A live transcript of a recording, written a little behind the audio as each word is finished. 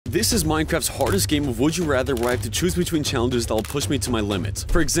This is Minecraft's hardest game of Would You Rather, where I have to choose between challenges that will push me to my limits.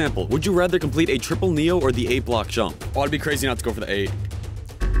 For example, would you rather complete a triple Neo or the 8-block jump? Oh, it'd be crazy not to go for the 8.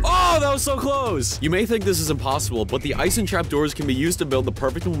 Oh, that was so close! You may think this is impossible, but the ice and trapdoors can be used to build the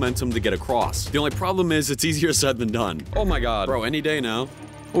perfect momentum to get across. The only problem is it's easier said than done. Oh my god. Bro, any day now.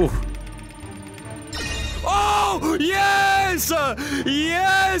 Ooh. Oh, yes!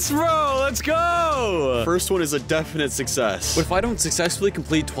 Yes, bro, let's go! First one is a definite success. But if I don't successfully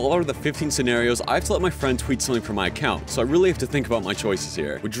complete 12 out of the 15 scenarios, I have to let my friend tweet something from my account. So I really have to think about my choices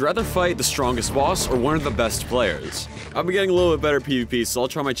here. Would you rather fight the strongest boss or one of the best players? I've been getting a little bit better PvP, so I'll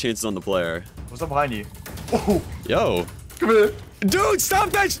try my chances on the player. What's up behind you? Oh! Yo. Come here. Dude, stop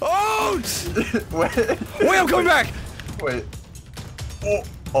that! Oh! Wait, I'm coming back! Wait. Oh!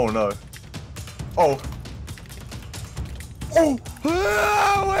 Oh no. Oh! Oh!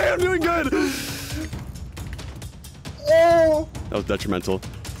 Ah, wait, I'm doing good! Oh! That was detrimental.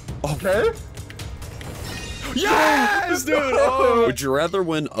 Okay. Yes, dude! Oh. Would you rather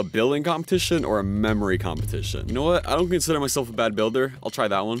win a building competition or a memory competition? You know what? I don't consider myself a bad builder. I'll try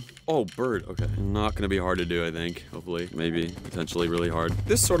that one. Oh, bird. Okay. Not gonna be hard to do, I think. Hopefully. Maybe. Potentially really hard.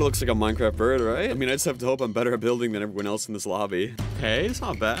 This sort of looks like a Minecraft bird, right? I mean, I just have to hope I'm better at building than everyone else in this lobby. Okay, it's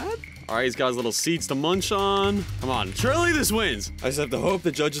not bad. Alright, he's got his little seats to munch on. Come on, surely this wins. I just have to hope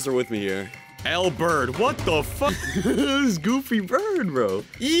the judges are with me here. L bird, what the fuck? This goofy bird, bro.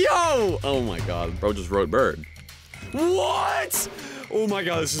 Yo! Oh my god, bro just wrote bird. What? Oh my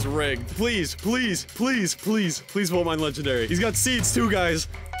god, this is rigged. Please, please, please, please, please vote mine legendary. He's got seats too, guys.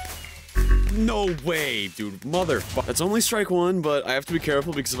 No way, dude. Motherfucker. That's only strike 1, but I have to be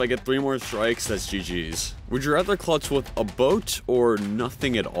careful because if I get 3 more strikes, that's GG's. Would you rather clutch with a boat or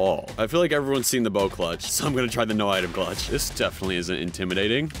nothing at all? I feel like everyone's seen the boat clutch, so I'm gonna try the no item clutch. This definitely isn't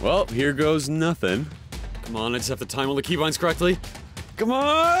intimidating. Well, here goes nothing. Come on, I just have to time all the keybinds correctly. Come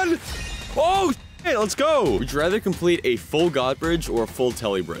on! Oh, hey, let's go! Would you rather complete a full God Bridge or a full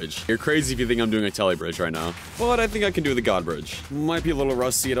Telly Bridge? You're crazy if you think I'm doing a Telly Bridge right now. But I think I can do the God Bridge. Might be a little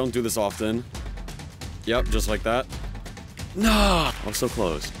rusty, I don't do this often. Yep, just like that. Nah! I was so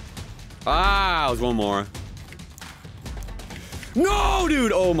close. Ah, it was one more. No,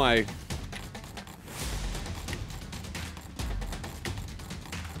 dude! Oh my...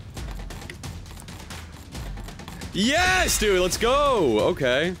 Yes, dude, let's go!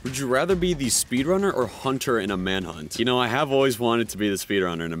 Okay. Would you rather be the speedrunner or hunter in a manhunt? You know, I have always wanted to be the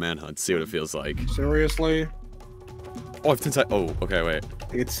speedrunner in a manhunt, see what it feels like. Seriously? Oh, I have 10 seconds. Oh, okay, wait. I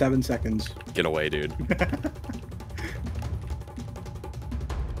think it's 7 seconds. Get away, dude.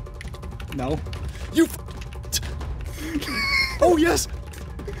 No. You Oh, yes!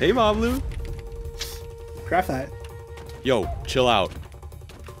 Hey, Moblu. Craft that. Yo, chill out.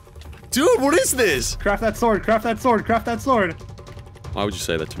 Dude, what is this? Craft that sword, craft that sword, craft that sword. Why would you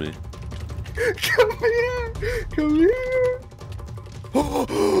say that to me? Come here! Come here!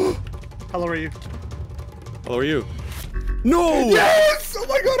 How low are you? How are you? No! Yes! Oh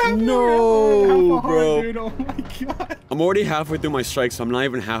my god, I'm No, half a bro. heart, dude. Oh my god. I'm already halfway through my strikes, so I'm not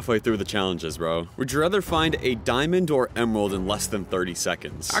even halfway through the challenges, bro. Would you rather find a diamond or emerald in less than 30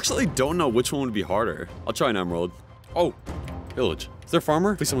 seconds? Actually, don't know which one would be harder. I'll try an emerald. Oh, village. Is there a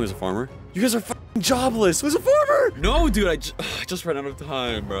farmer? Please tell me there's a farmer. You guys are f***ing jobless. There's a farmer! No, dude, I just ran out of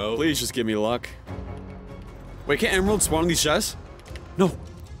time, bro. Please just give me luck. Wait, can't emeralds spawn in these chests? No.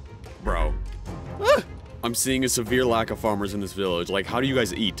 Bro. Ah! I'm seeing a severe lack of farmers in this village. Like, how do you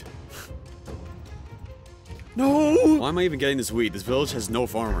guys eat? No! Why am I even getting this wheat? This village has no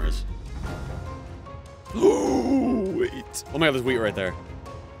farmers. Oh, wait. Oh my god, there's wheat right there.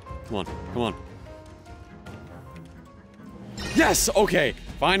 Come on, come on. Yes! Okay,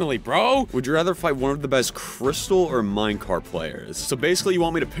 finally, bro! Would you rather fight one of the best Crystal or Minecart players? So basically, you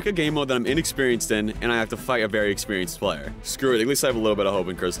want me to pick a game mode that I'm inexperienced in, and I have to fight a very experienced player. Screw it, at least I have a little bit of hope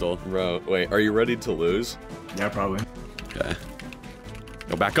in Crystal. Bro, wait, are you ready to lose? Yeah, probably. Okay.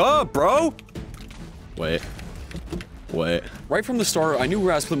 Go back up, bro! Wait. Wait. Right from the start, I knew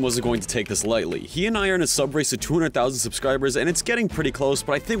Rasplin wasn't going to take this lightly. He and I are in a sub race to 200,000 subscribers, and it's getting pretty close,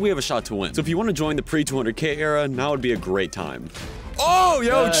 but I think we have a shot to win. So if you want to join the pre-200K era, now would be a great time. Oh,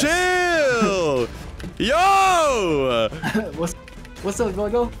 yo, Yes. chill! Yo! What's up,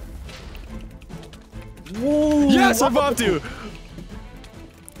 go? Whoa! Yes, I popped you!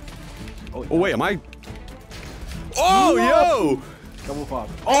 Oh, wait, am I? Oh, yo! Double pop.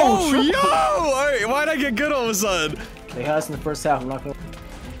 Oh, yo! Alright, why'd I get good all of a sudden? They had us in the first half. I'm not gonna.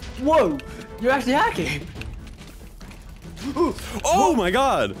 Whoa! You're actually hacking. Oh my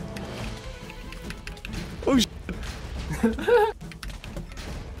god! Oh shit!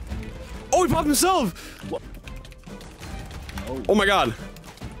 Oh, he popped himself! Oh my god!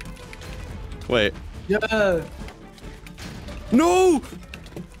 Wait. Yeah. No!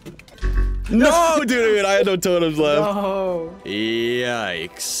 No, dude, I had no totems left. No.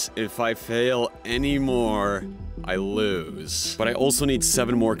 Yikes. If I fail any more, I lose. But I also need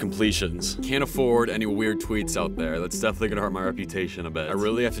 7 more completions. Can't afford any weird tweets out there. That's definitely gonna hurt my reputation a bit. I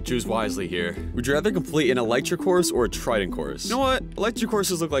really have to choose wisely here. Would you rather complete an Elytra course or a Trident course? You know what? Elytra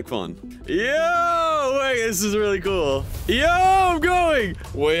courses look like fun. Yo! Wait, this is really cool. Yo, I'm going!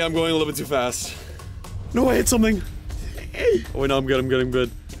 Wait, I'm going a little bit too fast. No, I hit something. Wait, no, I'm good, I'm good, I'm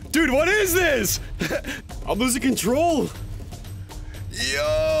good. Dude, what is this? I'm losing control.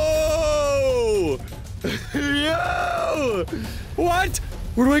 Yo! Yo! What?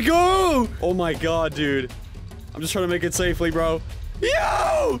 Where do I go? Oh my god, dude. I'm just trying to make it safely, bro.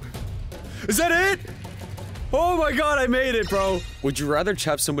 Yo! Is that it? Oh my god, I made it, bro. Would you rather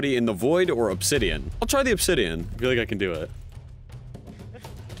trap somebody in the void or obsidian? I'll try the obsidian. I feel like I can do it.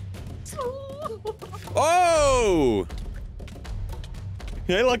 Oh!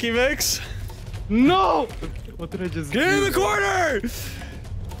 Hey, Lucky Mix. No! What did I just Get in the corner!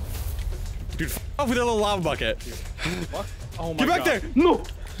 Dude, f off with that little lava bucket. What? Oh my Get back god. there! No!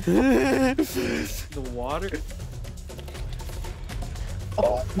 The water?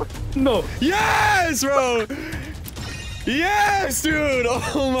 Oh, no! Yes, bro! Yes, dude!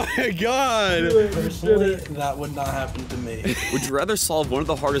 Oh my god! Personally, that would not happen to me. Would you rather solve one of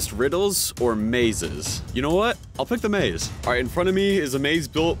the hardest riddles or mazes? You know what? I'll pick the maze. All right, in front of me is a maze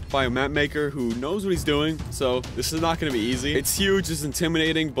built by a map maker who knows what he's doing, so this is not gonna be easy. It's huge, it's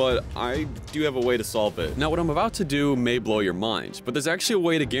intimidating, but I do have a way to solve it. Now, what I'm about to do may blow your mind, but there's actually a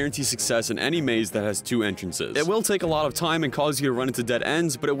way to guarantee success in any maze that has 2 entrances. It will take a lot of time and cause you to run into dead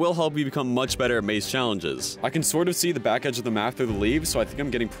ends, but it will help you become much better at maze challenges. I can sort of see the back edge of the map through the leaves, so I think I'm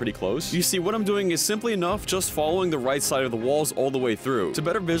getting pretty close. You see, what I'm doing is simply enough just following the right side of the walls all the way through. To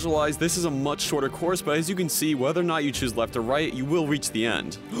better visualize, this is a much shorter course, but as you can see, whether or not you choose left or right, you will reach the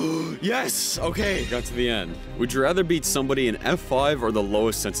end. Yes! Okay, got to the end. Would you rather beat somebody in F5 or the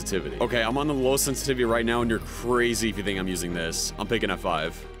lowest sensitivity? Okay, I'm on the lowest sensitivity right now, and you're crazy if you think I'm using this. I'm picking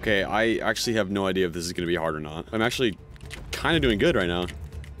F5. Okay, I actually have no idea if this is gonna be hard or not. I'm actually kind of doing good right now.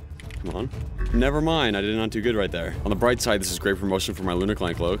 Come on. Never mind, I did not do good right there. On the bright side, this is great promotion for my Lunar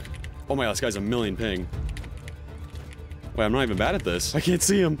Clan cloak. Oh my god, this guy's a million ping. Wait, I'm not even bad at this. I can't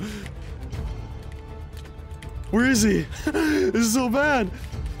see him. Where is he? This is so bad.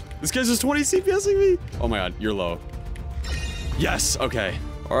 This guy's just 20 CPSing me. Oh my god, you're low. Yes, okay.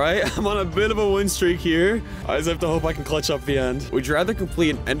 All right, I'm on a bit of a win streak here. I just have to hope I can clutch up the end. Would you rather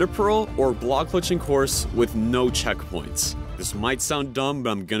complete an Ender Pearl or block clutching course with no checkpoints? This might sound dumb, but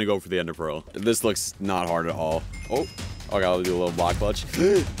I'm gonna go for the Ender Pearl. This looks not hard at all. Oh, I gotta do a little block clutch.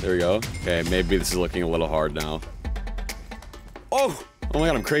 There we go. Okay, maybe this is looking a little hard now. Oh! Oh my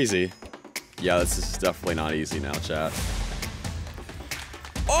god, I'm crazy. Yeah, this is definitely not easy now, chat.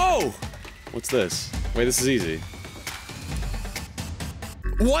 Oh! What's this? Wait, this is easy.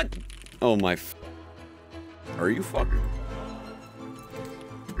 What? Oh my f- Are you fucking?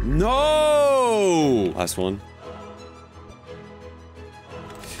 No! Last one.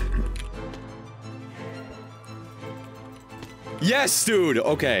 Yes, dude!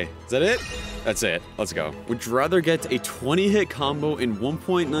 Okay. Is that it? That's it. Let's go. Would you rather get a 20-hit combo in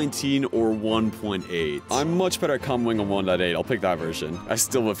 1.19 or 1.8? I'm much better at comboing on 1.8. I'll pick that version. I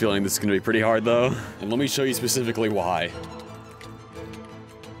still have a feeling this is gonna be pretty hard, though. And let me show you specifically why.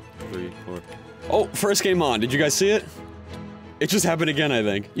 3, 4. Oh, first game on. Did you guys see it? It just happened again, I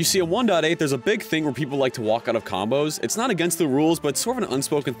think. You see, at 1.8, there's a big thing where people like to walk out of combos. It's not against the rules, but it's sort of an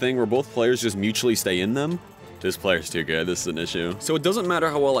unspoken thing where both players just mutually stay in them. This player's too good, this is an issue. So it doesn't matter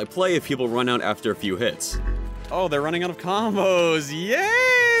how well I play if people run out after a few hits. Oh, they're running out of combos,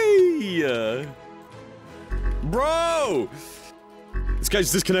 yay! Bro! This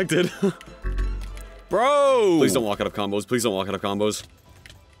guy's disconnected. Bro! Please don't walk out of combos, please don't walk out of combos.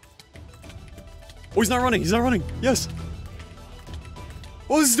 Oh, he's not running, yes!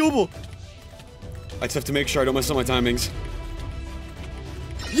 Oh, this is doable! I just have to make sure I don't mess up my timings.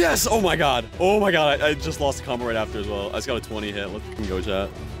 Yes! Oh my god. Oh my god, I just lost a combo right after as well. I just got a 20 hit. Let's go, chat.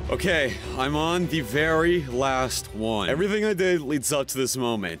 Okay, I'm on the very last one. Everything I did leads up to this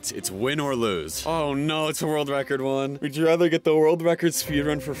moment. It's win or lose. Oh no, it's a world record one. Would you rather get the world record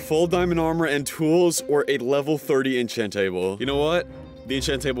speedrun for full diamond armor and tools or a level 30 enchant table? You know what? The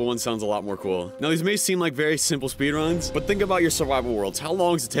enchant table one sounds a lot more cool. Now, these may seem like very simple speedruns, but think about your survival worlds. How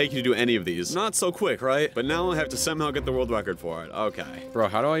long does it take you to do any of these? Not so quick, right? But now I have to somehow get the world record for it. Okay. Bro,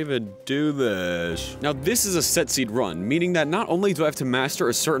 how do I even do this? Now, this is a set seed run, meaning that not only do I have to master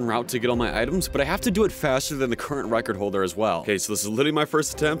a certain route to get all my items, but I have to do it faster than the current record holder as well. Okay, so this is literally my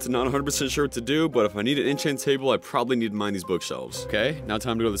first attempt. Not 100% sure what to do, but if I need an enchant table, I probably need to mine these bookshelves. Okay, now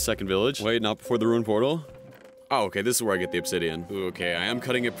time to go to the second village. Wait, not before the ruined portal. Oh, okay, this is where I get the obsidian. Ooh, okay, I am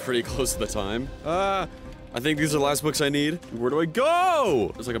cutting it pretty close to the time. I think these are the last books I need. Where do I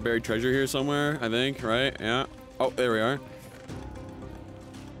go? There's like a buried treasure here somewhere, I think, right? Yeah. Oh, there we are.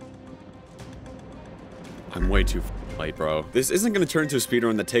 I'm way too late, bro. This isn't gonna turn into a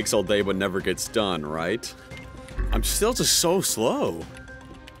speedrun that takes all day but never gets done, right? I'm still just so slow.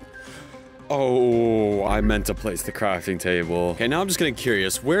 Oh, I meant to place the crafting table. Okay, now I'm just getting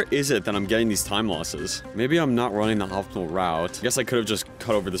curious. Where is it that I'm getting these time losses? Maybe I'm not running the optimal route. I guess I could have just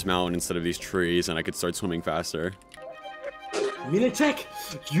cut over this mountain instead of these trees and I could start swimming faster. Minitech,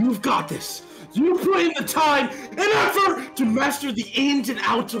 you've got this. You put in the time and effort to master the ins and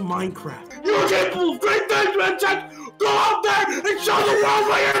outs of Minecraft. You're capable of great things, Minitech! Go out there and show the world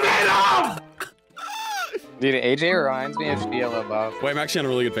what you're made of! Dude, AJ reminds me of Shia LaBeouf. Wait, I'm actually on a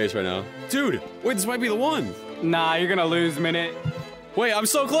really good pace right now. Dude, wait, this might be the one. Nah, you're gonna lose, Minute. Wait, I'm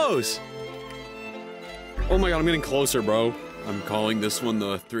so close. Oh my god, I'm getting closer, bro. I'm calling this one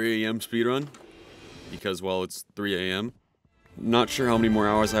the 3 a.m. speedrun. Because, well, it's 3 a.m. Not sure how many more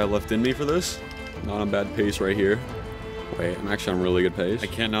hours I have left in me for this. Not on bad pace right here. Wait, I'm actually on a really good pace. I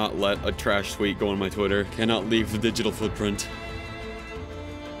cannot let a trash tweet go on my Twitter. Cannot leave the digital footprint.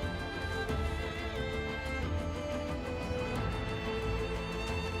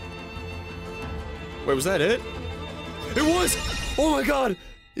 Wait, was that it? It was! Oh my god!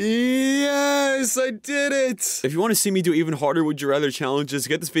 Yes, I did it! If you want to see me do even harder Would You Rather challenges,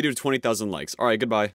 get this video to 20,000 likes. Alright, goodbye.